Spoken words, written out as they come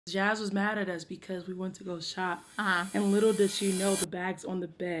Jazz was mad at us because we went to go shop, and little did she know the bags on the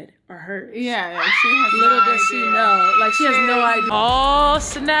bed are hers. Yeah, she has little did she know, like she has no idea. Oh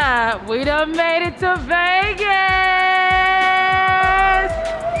snap! We done made it to Vegas.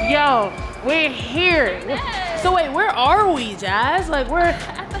 Yo, we're here. So wait, where are we, Jazz? Like we're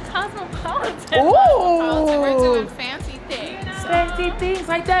at the Cosmopolitan. Ooh, we're doing fancy things. Fancy things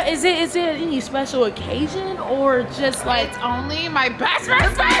like that. Is it any special occasion or just like it's only my best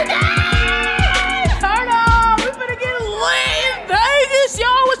friend's birthday? Turn on! We finna get lit in Vegas,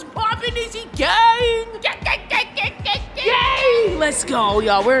 y'all. What's poppin', Easy Gang? Yay! Let's go,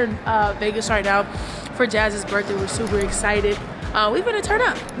 y'all. We're in Vegas right now for Jazz's birthday. We're super excited. We finna turn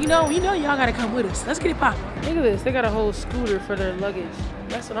up. You know, y'all gotta come with us. Let's get it poppin'. Look at this. They got a whole scooter for their luggage.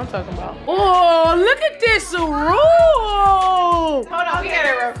 That's what I'm talking about. Oh, look at this room! Hold on, we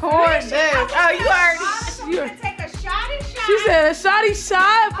gotta record this. Oh, you already. You gonna take a shotty shot? She said a shotty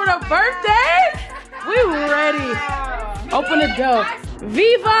shot for the birthday? We ready. Open the door.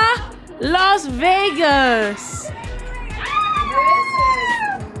 Viva Las Vegas.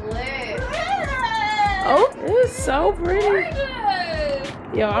 Oh, it's so pretty.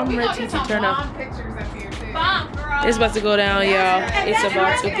 Yo, I'm ready to turn up. It's about to go down, y'all. It's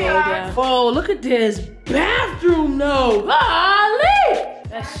about to go down. Oh, look at this bathroom, though. Golly!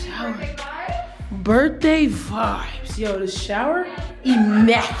 That shower. Birthday vibes. Yo, the shower,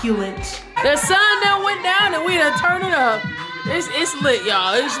 immaculate. The sun done went down and we done turned it up. It's lit,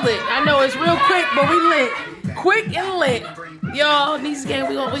 y'all. It's lit. I know it's real quick, but we lit. Quick and lit. Y'all, these games,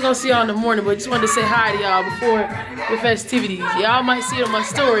 we gonna see y'all in the morning, but just wanted to say hi to y'all before the festivities. Y'all might see it on my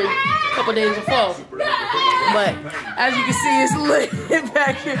story a couple days before. But as you can see, it's lit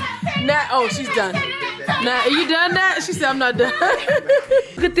back here. Nat, oh, she's done. Nat, are you done, Nat? She said, I'm not done.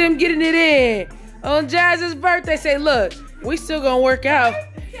 Look at them getting it in. On Jazz's birthday, say, look, we still gonna work out.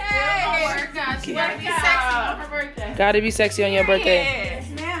 She gotta be sexy on her birthday. Gotta be sexy on your birthday. Yes,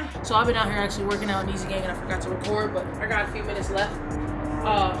 ma'am. So I've been out here actually working out in Easy Gang and I forgot to record, but I got a few minutes left.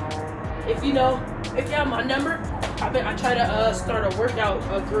 If you have my number, I try to start a workout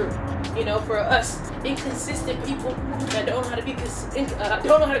group. You know, for us inconsistent people that don't know how to be consistent.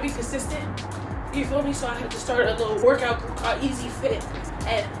 You feel me? So I had to start a little workout group called Easy Fit.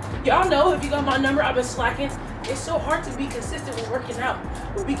 And y'all know, if you got my number, I've been slacking. It's so hard to be consistent with working out,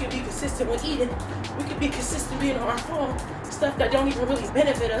 but we can be consistent with eating. We can be consistent being on our phone, stuff that don't even really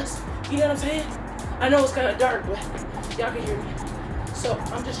benefit us. You know what I'm saying? I know it's kind of dark, but y'all can hear me. So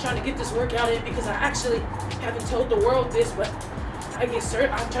I'm just trying to get this workout in because I actually haven't told the world this, but I'm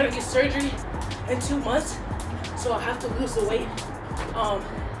trying to get surgery in 2 months, so I have to lose the weight.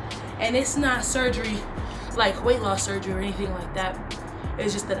 And it's not surgery like weight loss surgery or anything like that.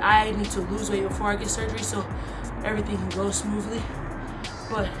 It's just that I need to lose weight before I get surgery so everything can go smoothly.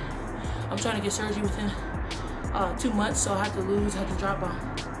 But I'm trying to get surgery within 2 months, so I have to drop on.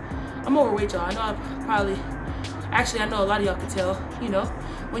 I'm overweight, y'all. I know I know a lot of y'all can tell, you know,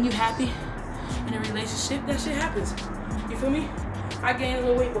 when you're happy in a relationship, that shit happens. You feel me? I gained a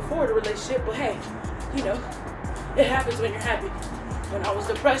little weight before the relationship, but hey, you know, it happens when you're happy. When I was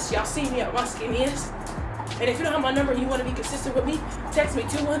depressed, y'all see me at my skinniest. And if you don't have my number and you want to be consistent with me, text me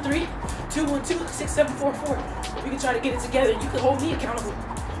 213-212-6744. We can try to get it together and you can hold me accountable.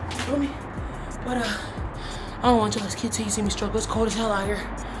 You feel me? But I don't want y'all to continue to see me struggle. It's cold as hell out here.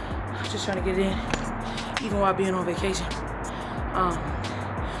 I'm just trying to get it in, even while being on vacation.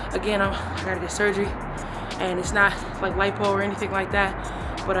 Again, I gotta get surgery. And it's not like lipo or anything like that,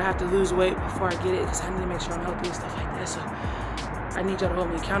 but I have to lose weight before I get it because I need to make sure I'm healthy and stuff like that. So I need y'all to hold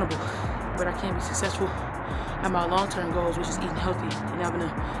me accountable. But I can't be successful at my long-term goals, which is eating healthy and having a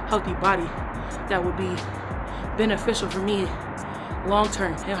healthy body that would be beneficial for me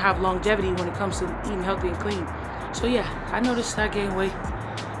long-term and have longevity when it comes to eating healthy and clean. So yeah, I noticed I gained weight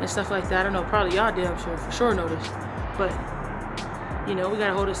and stuff like that. I don't know, probably y'all damn sure for sure noticed, but you know, we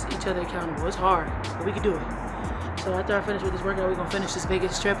gotta hold each other accountable. It's hard, but we can do it. So after I finish with this workout, we're gonna finish this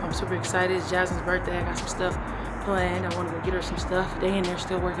Vegas trip. I'm super excited. It's Jasmine's birthday. I got some stuff planned. I wanna go get her some stuff. They in there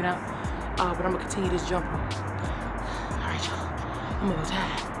still working out, but I'm gonna continue this jump rope. All right, y'all. I'm gonna go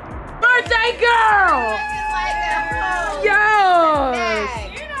tag. Birthday girl! Yo!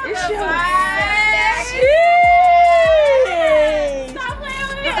 It's your Stop playing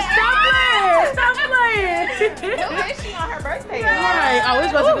with me! Stop playing! Where is she on her birthday? Alright, oh,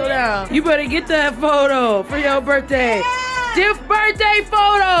 it's about to go down. You better get that photo for your birthday. Diff birthday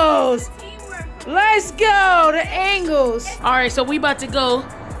photos! Let's go! The angles. Alright, so we about to go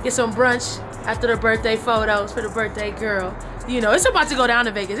get some brunch after the birthday photos for the birthday girl. You know, it's about to go down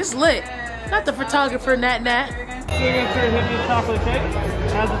to Vegas. It's lit. Not the photographer, Nat. Signature hippie chocolate cake.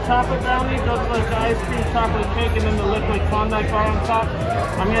 It has a chocolate brownie, just like the ice cream chocolate cake, and then the liquid Klondike bar on top.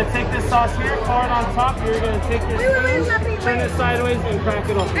 I'm gonna take this sauce here, pour it on top. You're gonna take your spoon, turn it sideways, and crack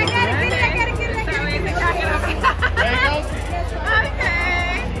it open. I gotta get it. Sideways and crack it open. There you go.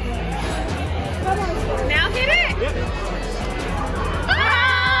 Okay. Now hit it. Yep.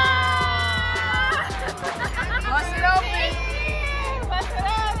 Bust it open. Bust it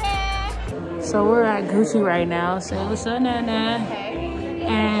open. So we're at Gucci right now. Say what's up, Nana.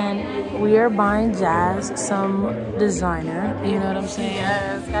 And we are buying Jazz some designer. You know what I'm saying?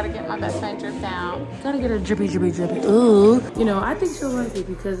 Yes, gotta get my best friend drip down. Gotta get a drippy. Ooh. You know, I think she'll like it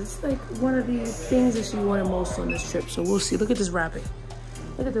because it's like one of the things that she wanted most on this trip. So we'll see. Look at this wrapping.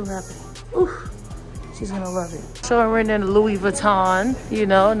 Look at the wrapping. Ooh. She's gonna love it. So we're in Louis Vuitton. You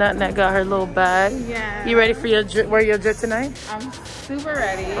know, Nat got her little bag. Yeah. You ready for your drip? Wear your drip tonight? I'm super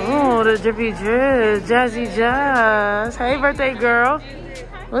ready. Oh, the drippy drip. Jazzy Jazz. Hey, birthday girl.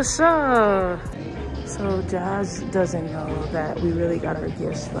 What's up? So Jazz doesn't know that we really got her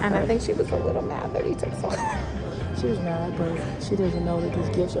gifts for And her. I think she was a little mad that he took so long. She was mad, but she doesn't know that these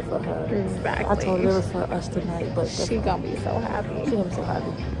gifts are for her. Exactly. I told her it was for us tonight, but She gonna be so happy. she gonna be so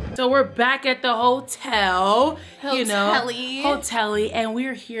happy. So we're back at the hotel, you know, hotel-y, and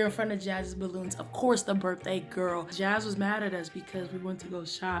we're here in front of Jazz's balloons. Of course, the birthday girl. Jazz was mad at us because we went to go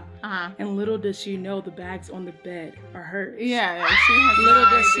shop, and little does she know the bags on the bed are hers. Yeah, she has Little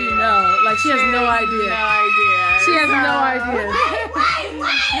does she know, like she has no idea. No idea. She has no idea.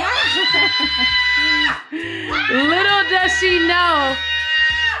 Little does she know.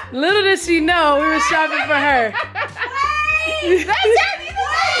 Little does she know we were shopping for her. These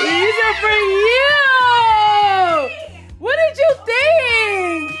are for you. What did you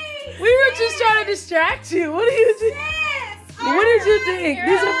think? We were just trying to distract you. What did you think? What did you think?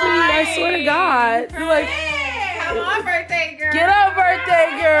 These are for you. I swear to God. You're like, Come on, birthday girl. get up, birthday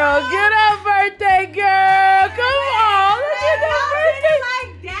girl. Get up, birthday girl. Come on. Look at that birthday.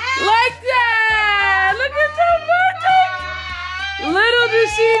 Like that. Look at the birthday. Little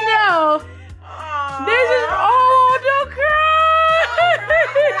does she know. This is, oh, don't cry.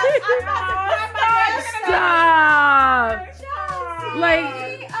 Stop. Like,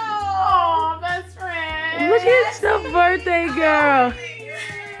 Oh, best friend. look at the birthday girl.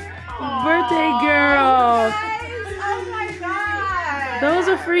 Birthday girl. Oh my God. Those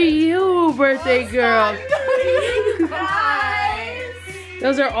are for you, birthday girl.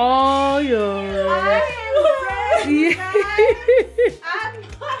 Those are all yours.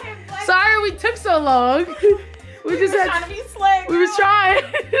 Sorry we took so long. We just had Trying to be slick. we was trying.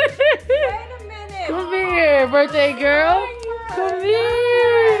 Wait a minute. Come here, birthday girl. Come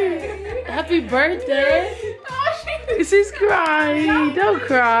here. Happy birthday. She's crying. Don't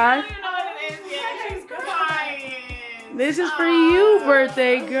cry. She's crying. This is for you,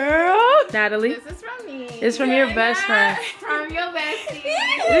 birthday girl. Natalie, This is from me. it's from your best friend. From your bestie.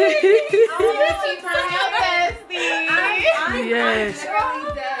 Yes.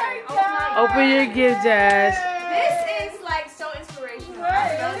 Really dead. Oh my God. Open your gift, Jazz. This is like so inspirational. I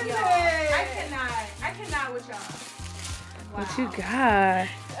love y'all. I cannot with y'all. What you got?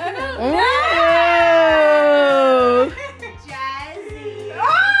 Oh. Jazzy.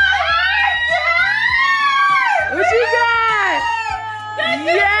 What you got?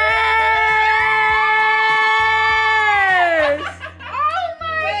 Yes!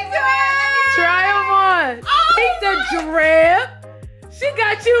 Try them on. Take the drip. She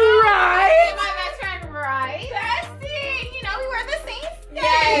got you right. My best friend, right? Bestie, you know, we wear the same thing.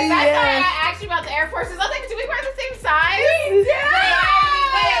 Yes. That's why I asked you about the Air Forces. I was like, do we wear the same size? We did.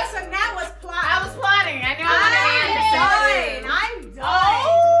 Wait, so now what's plotting? I was plotting. I knew I was I'm done. I'm done.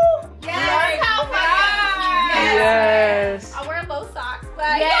 Oh, Yes. that's how fun. Yes. I'll wear low socks,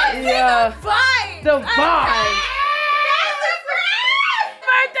 but Yes. Yeah. Fine. The vibe. That's a friend.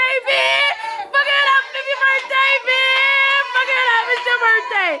 Birthday, bitch. Fuck it up. Happy birthday, bitch. Fuck it up. It's your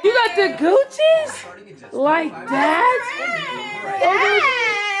birthday. You got the Gucci's? Like that?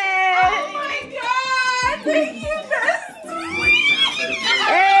 Oh my God. Thank you, bestie.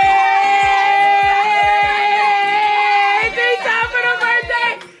 Hey! 3 times for the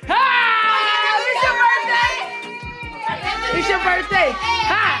birthday. Ha! It's your birthday. It's your birthday.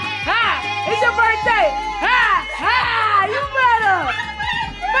 Ha! Ha! It's your birthday. Ha! Ha! You better.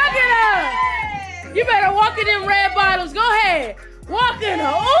 Fuck it up. You better walk in them red bottles. Go ahead. Walk in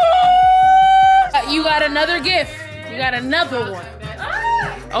them. Ooh! You got another gift. You got another one.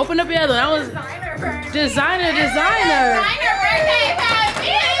 Open up the other one. That was designer. Designer birthday,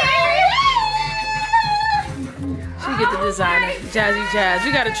 happy. She get the designer. Jazzy Jazz.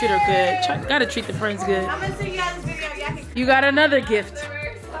 We gotta treat her good. Gotta treat the friends good. I'm gonna send you guys this video. Y'all can. You got another gift.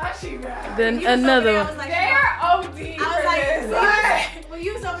 Then another one. They are OD. I was like, when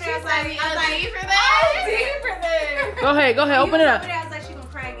you was over there, I was like, OD for this. OD for this. Go ahead, open it up. I was like, she gonna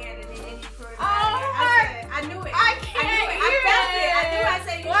cry again, and then you threw it. Oh, I knew it. I can't. I felt it. I knew I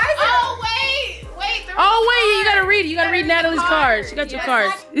said it. Oh, wait. Oh wait, you gotta read it. You gotta read Natalie's cards. She got your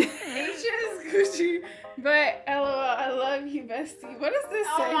cards. H is Gucci, but LOL, I love you, bestie. What does this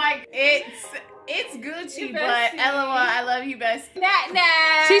say? Oh my. It's Gucci, but LOL, I love you, bestie.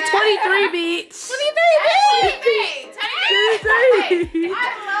 Nat. She's 23 beats. 23. I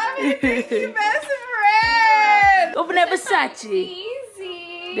love it. Thank you, best friend. Open that Versace.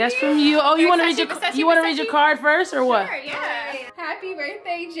 Easy. That's from you. Oh, you want to read your read your card first or what? Sure, yeah. Happy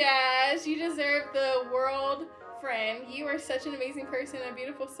birthday, Jazz. You deserve the world friend. You are such an amazing person, a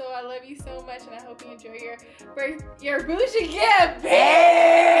beautiful soul. I love you so much, and I hope you enjoy your bougie gift,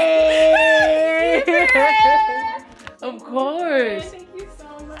 Hey! Of course. Thank you so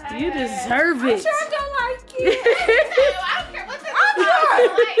much. You deserve it. I'm sure I don't like it. I don't care. What's it? I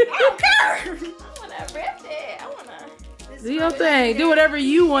don't care. I wanna rip it. I wanna. Do your thing. Do whatever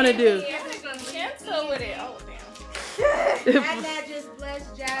you want to do. I'm just gonna cancel with it. Oh And that just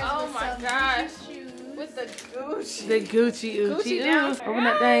blessed Jazz. Oh with my some gosh. shoes. With the Gucci. The Gucci Gucci Oochie. down. Open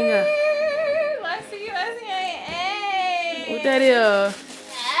that thing up. Let's see. Hey. What that is?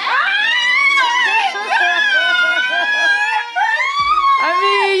 I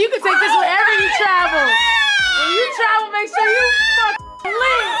mean, you can take this wherever you travel. When you travel, make sure you fucking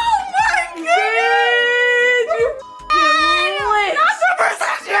lit. Oh my Bitch, you fucking lit. Not the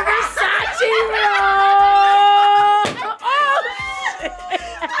Versace. The Versace, bro. Oh, shit.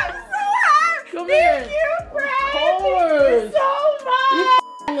 I'm so happy. Come here. Thank you, friend. Of course. Thank you so much. You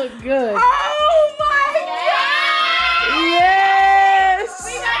f***ing look good. Oh my God. Yes.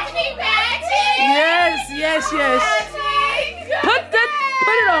 We got to be matching. Yes. Matching.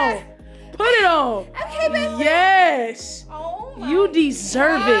 Put it on. Put it on. Okay, baby. Yes. Oh my You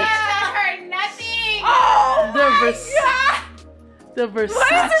deserve it. God. Hurt nothing. Oh The my Vers- God. The Versace.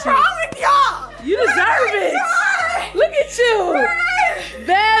 What is wrong with y'all? You deserve it. Look at you.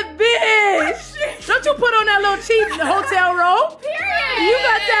 Bad bitch. Don't you put on that little cheap hotel robe? Period. You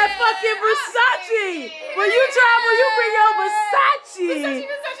got that fucking Versace. When you travel, you bring your Versace. Versace.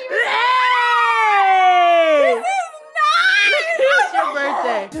 Hey. This is nice. It's your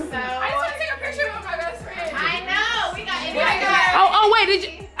birthday. I just want to take a picture with my best friend. I know. We got it. Oh wait, did you?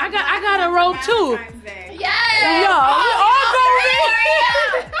 I got a robe too. Yes. Yo, we all go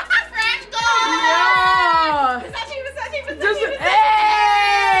French gold. Yeah. Versace.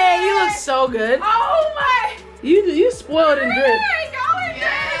 Hey, you look so good. Oh my. You spoiled and drip.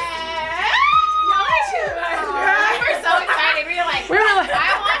 We're so excited. We were like, I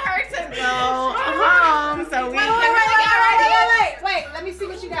want her to go home so we can Wait, let me see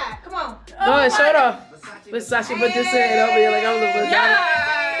what you got. Come on. Go ahead, show it off. Versace put this in over here like I'm looking for it.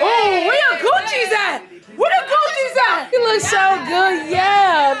 Oh, where your Gucci's at? Where the Gucci's at? You look so good,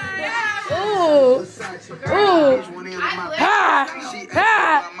 yeah. Ooh. Ha.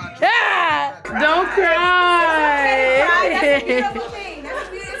 Don't cry. That's a beautiful thing.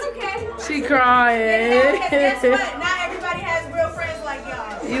 It's okay. She crying. Guess what? Not everybody has real friends like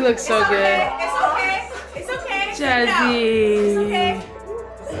y'all. You look so good. It's okay. Jazzy. It's okay.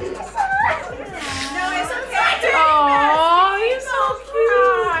 No, it's okay. Aww, you're so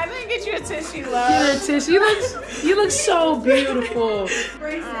cute. I didn't get you a tissue, Get love. a tissue. You look so beautiful.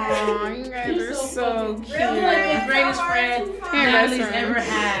 Aw, you guys are so cute. You're like the greatest friend Natalie's ever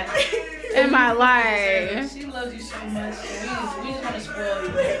had in my life. She loves you so much. We just want to spoil you.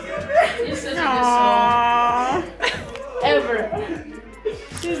 You're such a good Aww. soul. Ever.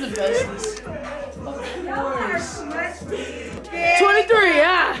 She's the bestest. Of course. 23,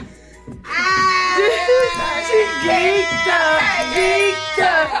 yeah. She geeked up.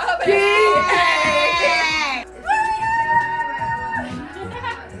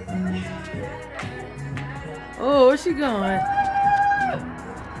 Oh, where's she going?